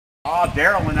Oh,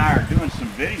 Darrel and I are doing some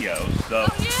videos. So.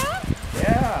 Oh yeah?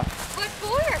 Yeah. What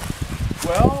for?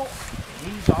 Well,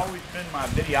 he's always been my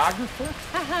videographer.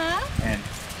 Uh-huh. And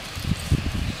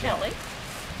Shelley.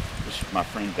 this is my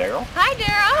friend Darrel. Hi,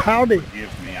 Darrel. Howdy.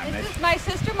 Forgive me, I met This is my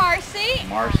sister Marcy.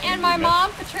 Marcy. And my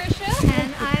mom, Patricia.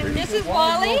 And I'm This is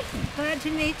Wally. glad to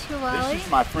meet you, Wally. This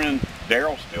is my friend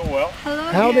Darrel Stilwell.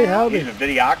 Hello, Howdy, Darrel. howdy. He's a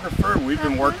videographer. We've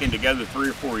been working together 3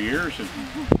 or 4 years, and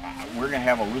we're going to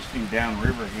have a listing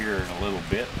downriver here in a little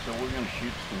bit, so we're going to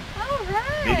shoot some All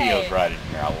right. videos right in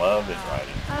here. I love it right in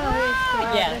here.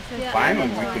 Oh, yes. yes. Finally,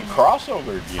 we can cross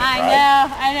over again, I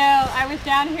right? I know. I was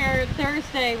down here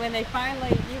Thursday when you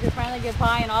could finally get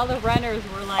by, and all the runners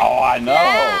were like, Oh, I know.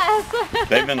 Yes.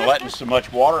 They've been letting so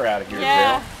much water out of here,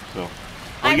 Yeah. Darrel. So,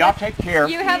 well, y'all take care.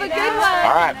 You have a good one.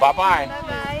 All right, bye-bye.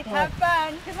 Bye-bye. Have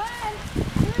fun. Come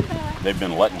on. They've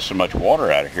been letting so much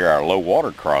water out of here. Our low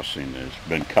water crossing has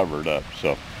been covered up.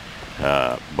 So,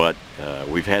 but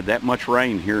we've had that much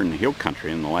rain here in the hill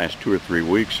country in the last 2 or 3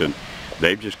 weeks, and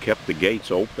they've just kept the gates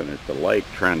open at the lake,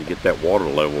 trying to get that water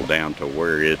level down to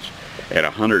where it's at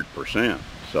 100%.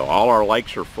 So all our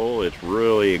lakes are full. It's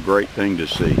really a great thing to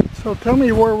see. So tell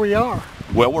me where we are.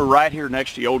 Well, we're right here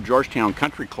next to the old Georgetown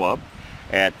Country Club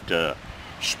at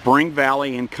Spring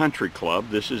Valley and Country Club.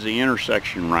 This is the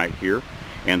intersection right here,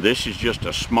 and this is just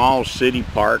a small city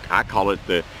park. I call it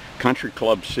the Country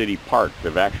Club City Park.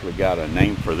 They've actually got a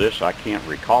name for this. I can't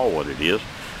recall what it is,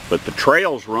 but the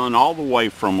trails run all the way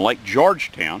from Lake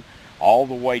Georgetown all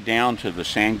the way down to the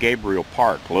South Gabriel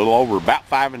Park, a little over about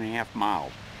 5.5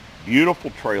 miles. Beautiful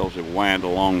trails that wind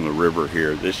along the river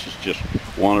here. This is just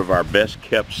one of our best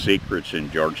kept secrets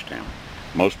in Georgetown.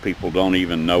 Most people don't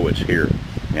even know it's here.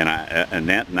 And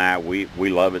Annette and I, we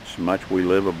love it so much. We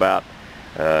live about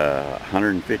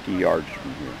 150 yards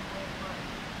from here.